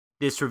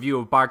This review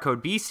of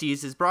Barcode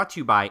Beasties is brought to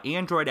you by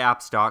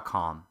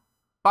AndroidApps.com.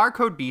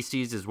 Barcode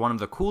Beasties is one of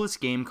the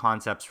coolest game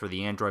concepts for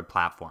the Android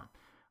platform.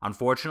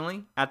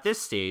 Unfortunately, at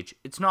this stage,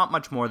 it's not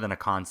much more than a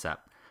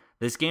concept.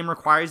 This game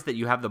requires that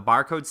you have the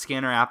barcode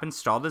scanner app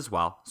installed as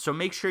well, so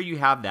make sure you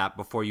have that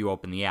before you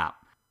open the app.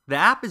 The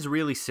app is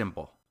really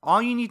simple.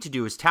 All you need to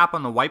do is tap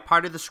on the white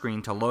part of the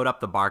screen to load up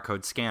the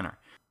barcode scanner.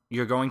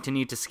 You're going to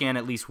need to scan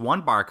at least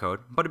one barcode,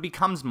 but it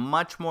becomes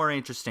much more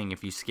interesting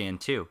if you scan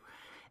two.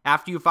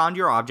 After you've found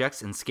your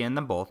objects and scanned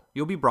them both,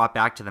 you'll be brought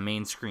back to the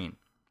main screen.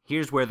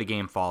 Here's where the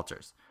game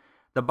falters.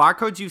 The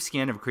barcodes you've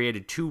scanned have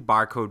created two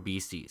Barcode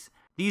Beasties.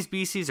 These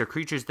beasties are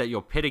creatures that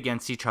you'll pit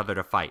against each other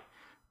to fight.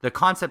 The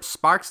concept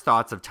sparks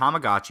thoughts of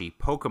Tamagotchi,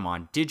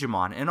 Pokemon,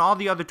 Digimon, and all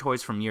the other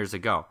toys from years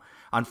ago.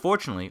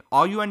 Unfortunately,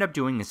 all you end up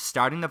doing is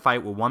starting the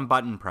fight with one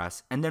button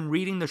press and then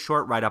reading the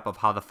short write-up of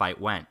how the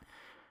fight went.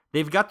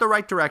 They've got the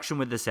right direction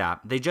with this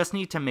app, they just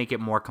need to make it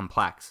more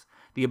complex.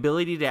 The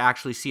ability to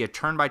actually see a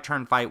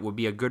turn-by-turn fight would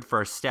be a good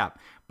first step,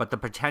 but the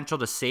potential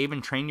to save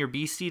and train your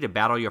beastie to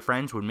battle your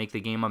friends would make the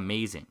game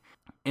amazing.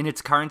 In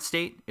its current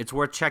state, it's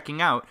worth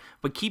checking out,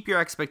 but keep your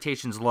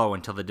expectations low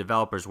until the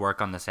developers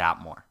work on this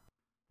app more.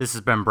 This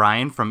has been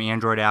Brian from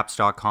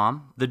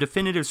AndroidApps.com, the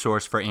definitive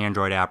source for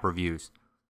Android app reviews.